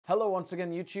Hello once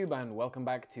again YouTube, and welcome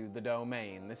back to The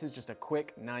Domain. This is just a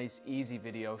quick, nice, easy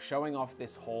video showing off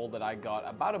this haul that I got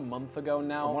about a month ago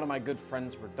now from one of my good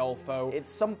friends, Rodolfo. It's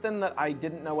something that I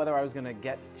didn't know whether I was gonna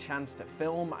get a chance to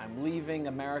film. I'm leaving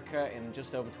America in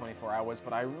just over 24 hours,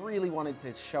 but I really wanted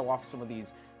to show off some of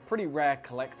these pretty rare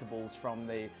collectibles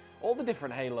from all the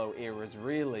different Halo eras,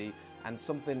 really, and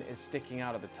something is sticking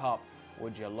out at the top.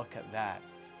 Would you look at that?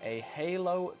 A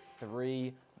Halo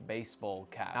 3 baseball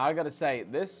cap. Now I gotta say,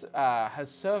 this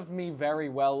has served me very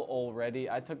well already.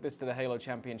 I took this to the Halo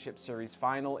Championship Series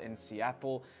final in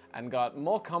Seattle and got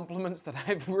more compliments than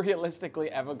I've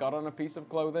realistically ever got on a piece of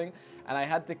clothing, and I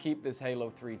had to keep this Halo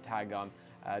 3 tag on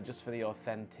just for the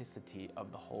authenticity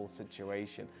of the whole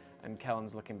situation. And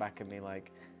Kellen's looking back at me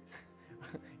like,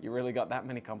 you really got that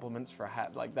many compliments for a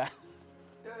hat like that?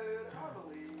 Dude, I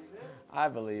believe it. I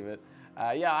believe it.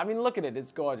 Yeah, I mean, look at it.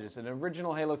 It's gorgeous. An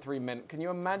original Halo 3 mint. Can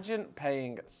you imagine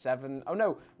paying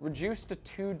reduced to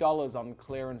 $2 on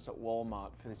clearance at Walmart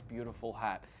for this beautiful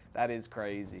hat? That is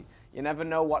crazy. You never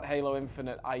know what Halo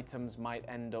Infinite items might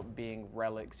end up being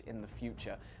relics in the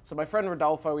future. So my friend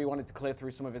Rodolfo, he wanted to clear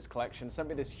through some of his collection, sent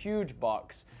me this huge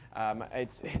box.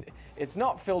 It's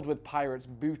not filled with pirate's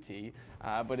booty,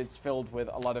 but it's filled with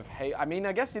a lot of I mean,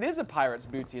 I guess it is a pirate's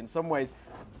booty in some ways.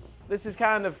 This is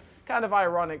kind of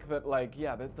ironic that, like,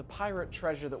 yeah, the pirate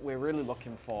treasure that we're really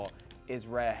looking for is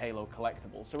rare Halo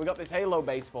collectibles. So we got this Halo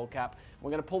baseball cap.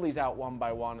 We're gonna pull these out one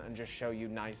by one and just show you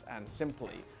nice and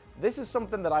simply. This is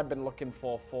something that I've been looking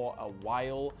for a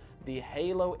while. The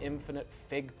Halo Infinite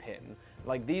Fig Pin.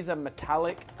 Like, these are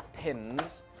metallic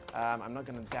pins. I'm not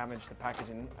gonna damage the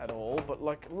packaging at all, but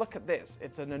look at this.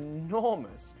 It's an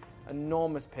enormous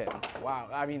pin. Wow,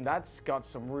 I mean, that's got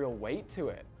some real weight to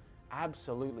it.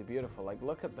 Absolutely beautiful. Like,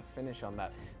 look at the finish on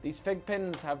that. These fig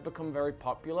pins have become very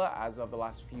popular as of the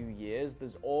last few years.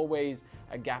 There's always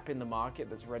a gap in the market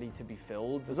that's ready to be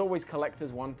filled. There's always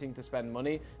collectors wanting to spend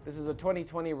money. This is a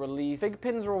 2020 release. Fig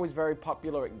pins are always very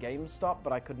popular at GameStop,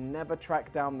 but I could never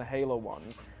track down the Halo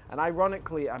ones. And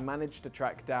ironically, I managed to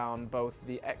track down both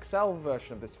the XL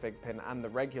version of this fig pin and the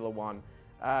regular one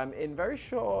in very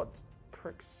short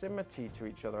proximity to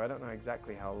each other. I don't know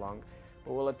exactly how long.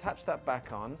 But we'll attach that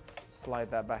back on, slide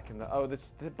that back in the... Oh,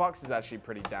 the box is actually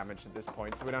pretty damaged at this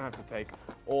point, so we don't have to take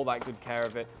all that good care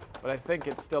of it. But I think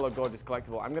it's still a gorgeous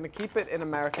collectible. I'm going to keep it in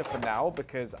America for now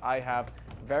because I have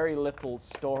very little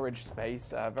storage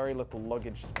space, very little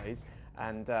luggage space,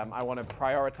 and I want to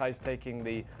prioritize taking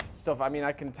the stuff. I mean,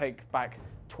 I can take back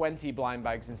 20 blind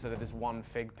bags instead of this one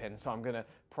fig pin, so I'm going to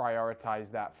prioritize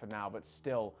that for now, but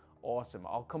still... awesome.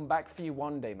 I'll come back for you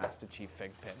one day, Master Chief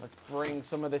Fig Pin. Let's bring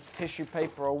some of this tissue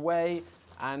paper away,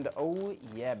 and oh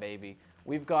yeah, baby.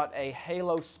 We've got a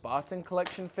Halo Spartan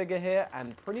collection figure here,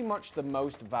 and pretty much the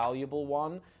most valuable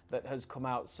one that has come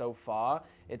out so far.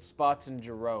 It's Spartan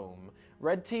Jerome.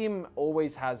 Red Team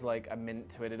always has like a mint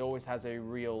to it. It always has a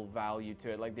real value to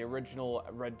it. Like the original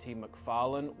Red Team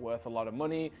McFarlane, worth a lot of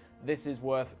money. This is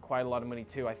worth quite a lot of money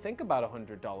too. I think about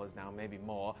 $100 now, maybe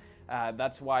more.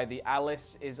 That's why the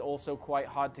Alice is also quite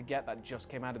hard to get. That just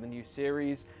came out of the new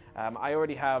series. I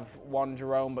already have one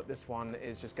Jerome, but this one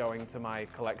is just going to my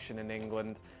collection in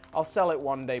England. I'll sell it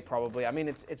one day probably. I mean,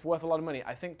 it's worth a lot of money.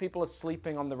 I think people are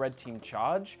sleeping on the Red Team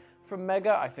Charge from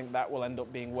Mega. I think that will end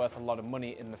up being worth a lot of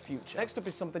money in the future. Next up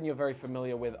is something you're very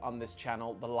familiar with on this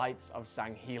channel, the Lights of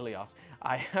Sanghelios.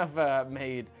 I have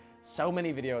made so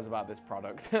many videos about this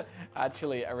product,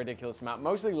 actually a ridiculous amount.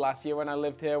 Mostly last year when I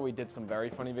lived here, we did some very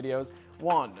funny videos.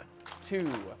 1,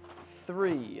 2,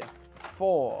 3,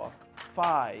 4,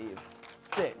 5,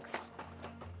 6,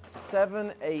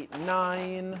 7, 8,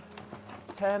 9,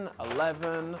 10,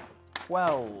 11,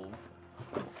 12,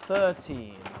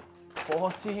 13,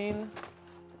 14,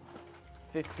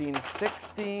 15,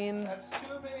 16. That's too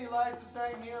many Lights of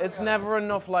Sanghelios. It's never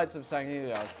enough Lights of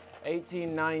Sanghelios.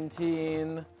 18,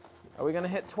 19. Are we going to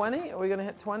hit 20? Are we going to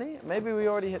hit 20? Maybe we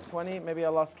already hit 20. Maybe I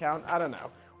lost count. I don't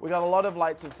know. We got a lot of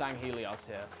Lights of Sanghelios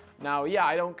here. Now, yeah,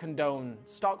 I don't condone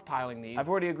stockpiling these. I've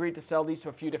already agreed to sell these to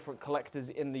a few different collectors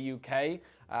in the UK.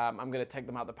 I'm going to take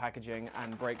them out the packaging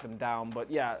and break them down. But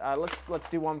yeah, let's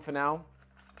do one for now.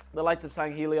 The Lights of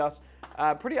Sanghelios.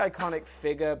 Pretty iconic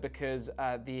figure because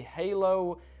the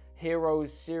Halo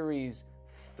Heroes Series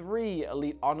 3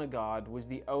 Elite Honor Guard was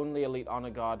the only Elite Honor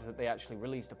Guard that they actually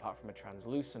released apart from a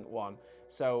translucent one.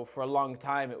 So for a long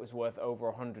time it was worth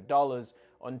over $100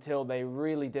 until they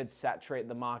really did saturate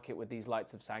the market with these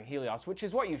Lights of Sanghelios, which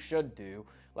is what you should do.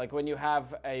 Like when you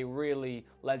have a really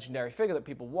legendary figure that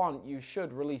people want, you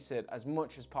should release it as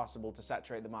much as possible to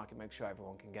saturate the market, make sure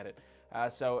everyone can get it.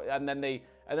 And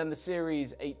then the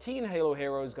Series 18 Halo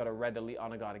Heroes got a red Elite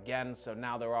Honor Guard again, so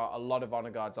now there are a lot of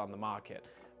Honor Guards on the market.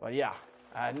 But yeah,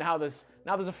 now there's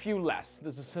a few less.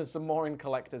 There's some more in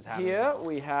collectors' hands. Here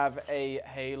we have a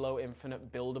Halo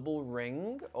Infinite buildable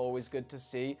ring. Always good to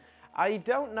see. I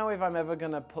don't know if I'm ever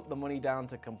gonna put the money down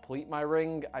to complete my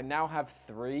ring. I now have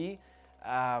 3.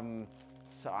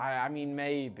 So I mean,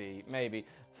 maybe.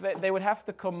 They would have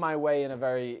to come my way in a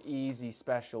very easy,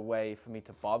 special way for me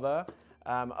to bother.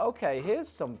 Okay, here's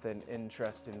something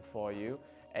interesting for you.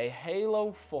 A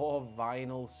Halo 4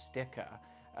 vinyl sticker.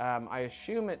 I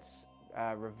assume it's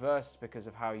reversed because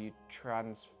of how you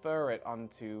transfer it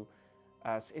onto...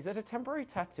 is it a temporary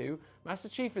tattoo? Master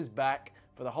Chief is back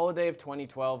for the holiday of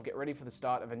 2012. Get ready for the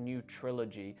start of a new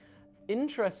trilogy.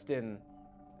 Interesting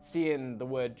seeing the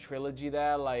word trilogy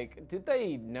there. Like, did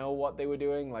they know what they were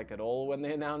doing, like, at all when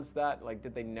they announced that? Like,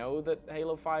 did they know that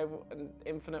Halo 5 and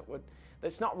Infinite would...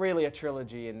 It's not really a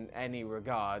trilogy in any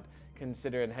regard,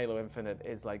 considering Halo Infinite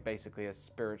is like basically a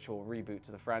spiritual reboot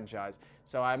to the franchise.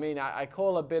 So I mean, I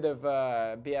call a bit of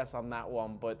BS on that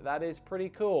one, but that is pretty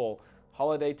cool.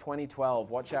 Holiday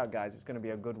 2012, watch out guys, it's gonna be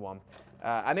a good one.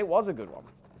 And it was a good one.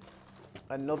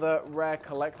 Another rare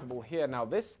collectible here. Now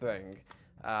this thing,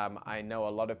 I know a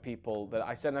lot of people that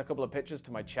I sent a couple of pictures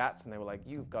to my chats and they were like,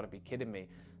 you've gotta be kidding me.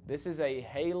 This is a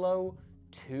Halo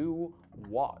 2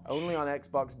 watch. Only on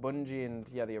Xbox, Bungie, and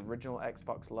yeah, the original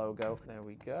Xbox logo. There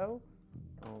we go.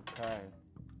 Okay.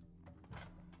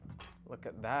 Look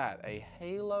at that, a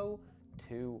Halo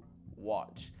 2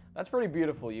 watch. That's pretty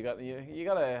beautiful. You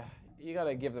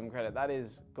gotta give them credit. That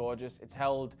is gorgeous. It's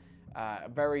held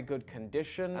very good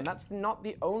condition, and that's not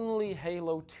the only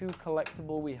Halo 2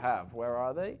 collectible we have. Where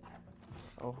are they?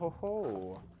 Oh ho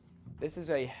ho! This is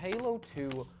a Halo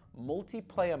 2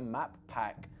 multiplayer map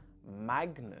pack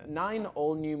magnet. 9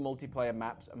 all-new multiplayer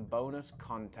maps and bonus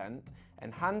content.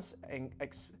 Enhance,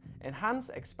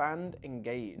 expand,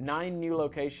 engage. 9 new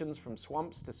locations from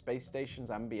swamps to space stations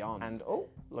and beyond. And oh,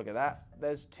 look at that,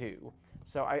 there's 2.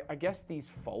 So I guess these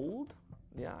fold?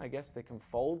 Yeah, I guess they can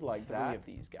fold like that. 3 of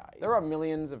these guys. There are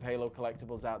millions of Halo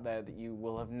collectibles out there that you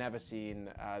will have never seen,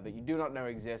 that you do not know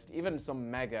exist, even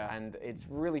some mega, and it's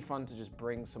really fun to just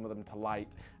bring some of them to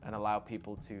light and allow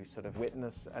people to sort of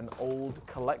witness an old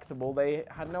collectible they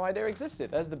had no idea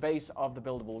existed. There's the base of the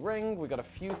buildable ring. We got a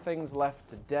few things left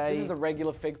today. This is the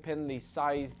regular fig pin, the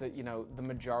size that, you know, the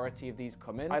majority of these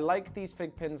come in. I like these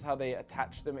fig pins, how they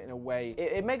attach them in a way.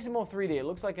 It makes it more 3D. It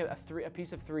looks like a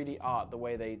piece of 3D art, the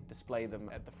way they display them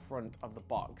at the front of the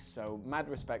box. So mad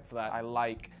respect for that. I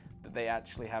like that they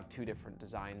actually have 2 different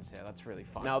designs here. That's really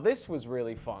fun. Now this was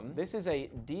really fun. This is a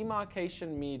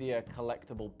Demarcation Media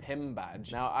collectible pin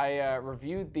badge. Now I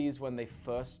reviewed these when they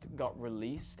first got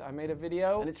released. I made a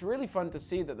video and it's really fun to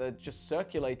see that they're just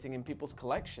circulating in people's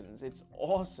collections. It's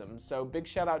awesome. So big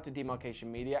shout out to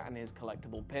Demarcation Media and his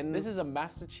collectible pin. This is a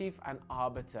Master Chief and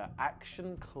Arbiter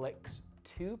Action Clicks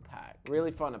 2-pack.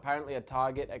 Really fun, apparently a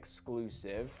Target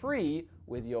exclusive, free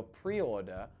with your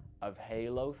pre-order of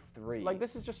Halo 3. Like,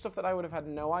 this is just stuff that I would have had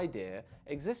no idea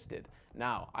existed.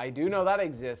 Now, I do know that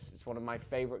exists. It's one of my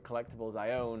favorite collectibles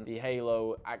I own. The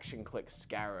Halo Action Click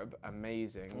Scarab,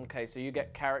 amazing. Okay, so you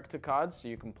get character cards so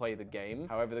you can play the game,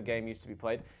 however the game used to be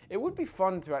played. It would be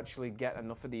fun to actually get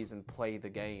enough of these and play the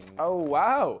game. Oh,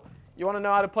 wow. You want to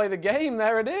know how to play the game?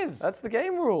 There it is. That's the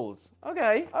game rules.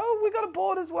 Okay. Oh, we got a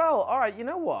board as well. All right. You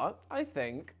know what? I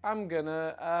think I'm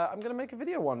gonna make a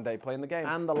video one day playing the game.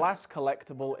 And the last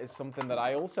collectible is something that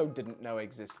I also didn't know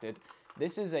existed.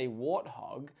 This is a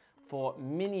Warthog for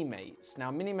Mini-Mates.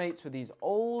 Now, Mini-Mates were these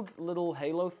old little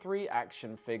Halo 3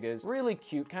 action figures, really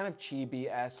cute, kind of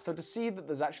chibi-esque. So to see that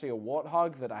there's actually a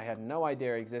Warthog that I had no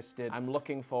idea existed, I'm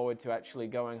looking forward to actually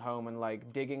going home and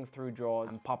like digging through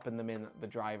drawers and popping them in the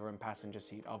driver and passenger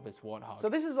seat of this Warthog. So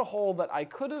this is a haul that I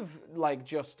could have like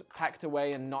just packed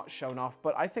away and not shown off,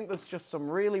 but I think there's just some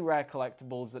really rare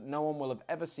collectibles that no one will have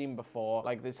ever seen before,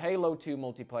 like this Halo 2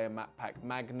 multiplayer map pack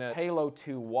magnet, Halo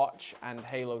 2 watch, and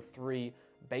Halo 3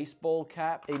 baseball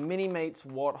cap, a Mini-Mates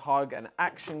Warthog, an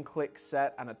Action Click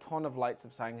set, and a ton of Lights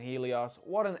of San Helios.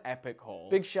 What an epic haul.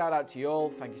 Big shout out to you all.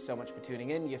 Thank you so much for tuning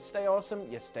in. You stay awesome,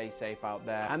 you stay safe out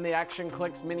there. And the Action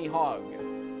Clicks Mini Hog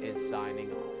is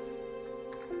signing off.